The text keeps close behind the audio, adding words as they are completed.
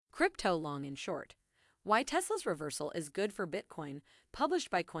Crypto long and short. Why Tesla's reversal is good for Bitcoin, published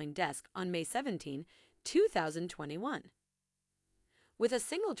by CoinDesk on May 17, 2021. With a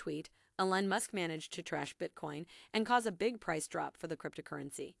single tweet, Elon Musk managed to trash Bitcoin and cause a big price drop for the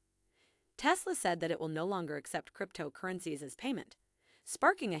cryptocurrency. Tesla said that it will no longer accept cryptocurrencies as payment,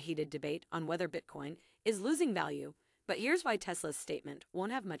 sparking a heated debate on whether Bitcoin is losing value. But here's why Tesla's statement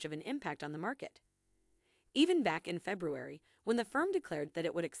won't have much of an impact on the market. Even back in February, when the firm declared that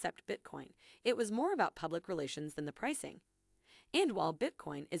it would accept Bitcoin, it was more about public relations than the pricing. And while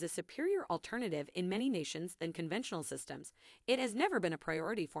Bitcoin is a superior alternative in many nations than conventional systems, it has never been a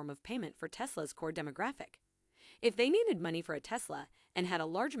priority form of payment for Tesla's core demographic. If they needed money for a Tesla and had a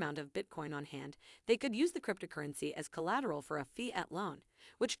large amount of Bitcoin on hand, they could use the cryptocurrency as collateral for a fiat loan,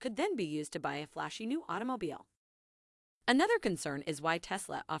 which could then be used to buy a flashy new automobile. Another concern is why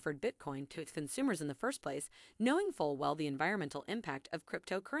Tesla offered Bitcoin to its consumers in the first place, knowing full well the environmental impact of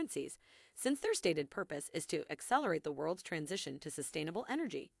cryptocurrencies, since their stated purpose is to accelerate the world's transition to sustainable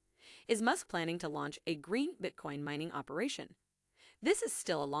energy. Is Musk planning to launch a green Bitcoin mining operation? This is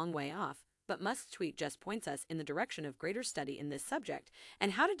still a long way off, but Musk's tweet just points us in the direction of greater study in this subject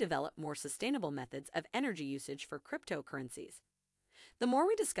and how to develop more sustainable methods of energy usage for cryptocurrencies. The more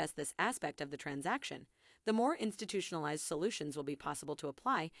we discuss this aspect of the transaction, the more institutionalized solutions will be possible to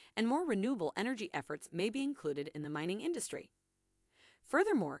apply and more renewable energy efforts may be included in the mining industry.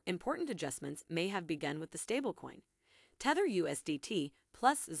 Furthermore, important adjustments may have begun with the stablecoin. Tether USDT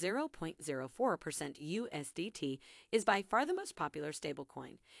plus 0.04% USDT is by far the most popular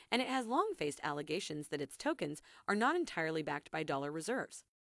stablecoin, and it has long faced allegations that its tokens are not entirely backed by dollar reserves.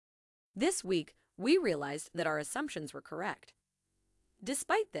 This week, we realized that our assumptions were correct.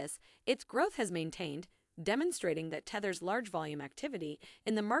 Despite this, its growth has maintained, demonstrating that Tether's large volume activity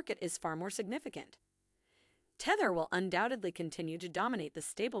in the market is far more significant. Tether will undoubtedly continue to dominate the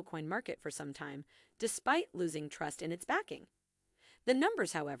stablecoin market for some time, despite losing trust in its backing. The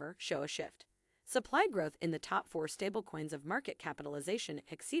numbers, however, show a shift. Supply growth in the top 4 stablecoins of market capitalization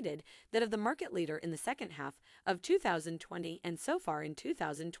exceeded that of the market leader in the second half of 2020 and so far in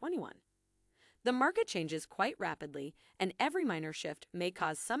 2021. The market changes quite rapidly, and every minor shift may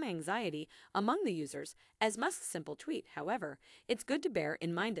cause some anxiety among the users. As Musk's simple tweet, however, it's good to bear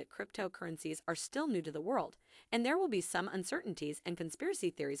in mind that cryptocurrencies are still new to the world, and there will be some uncertainties and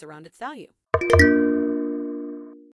conspiracy theories around its value.